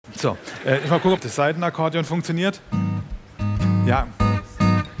So, ich mal gucken, ob das Seitenakkordeon funktioniert. Ja.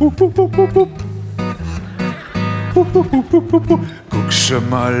 Guck schon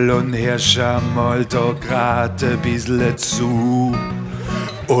mal und hör schon mal da grad ein bisschen zu.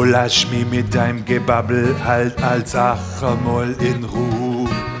 Oh, lass mich mit deinem Gebabbel halt als Sache mal in Ruhe.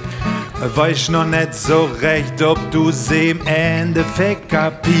 Weiß noch nicht so recht, ob du's im Endeffekt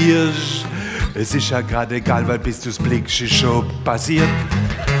kapierst. Es ist ja grad egal, weil bis du's blickst, ist schon passiert.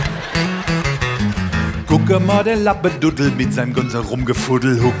 Guck mal, der Labeduddl mit seinem ganzen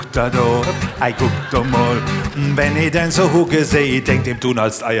Rumgefuddel huckt da. Ei, guck doch mal, wenn ich denn so hucke seh, ich denk dem tun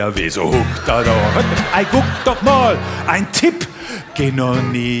als Eier weh, so huckt da. Ei, guck doch mal, ein Tipp. Geh noch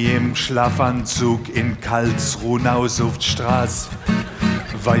nie im Schlafanzug in Karlsruhe aus auf die Straße.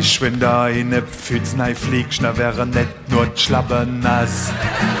 Weißt, wenn da in ne Pfütze fliegst, na wäre net nur schlabbernass.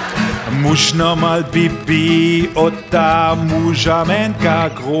 Musch noch mal Bibi oder Muschamenka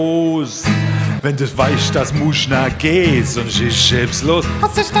groß. Wenn du weißt, dass Musch na geht, sonst ist Schiffs los.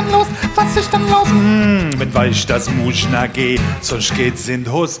 Was ist denn los? Was ist denn los? Wenn weißt, dass Musch na geht, sonst geht's in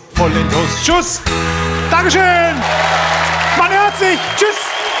den Hus, voll in den Hus. Tschüss! Dankeschön! Man hört sich!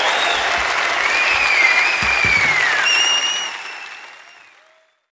 Tschüss!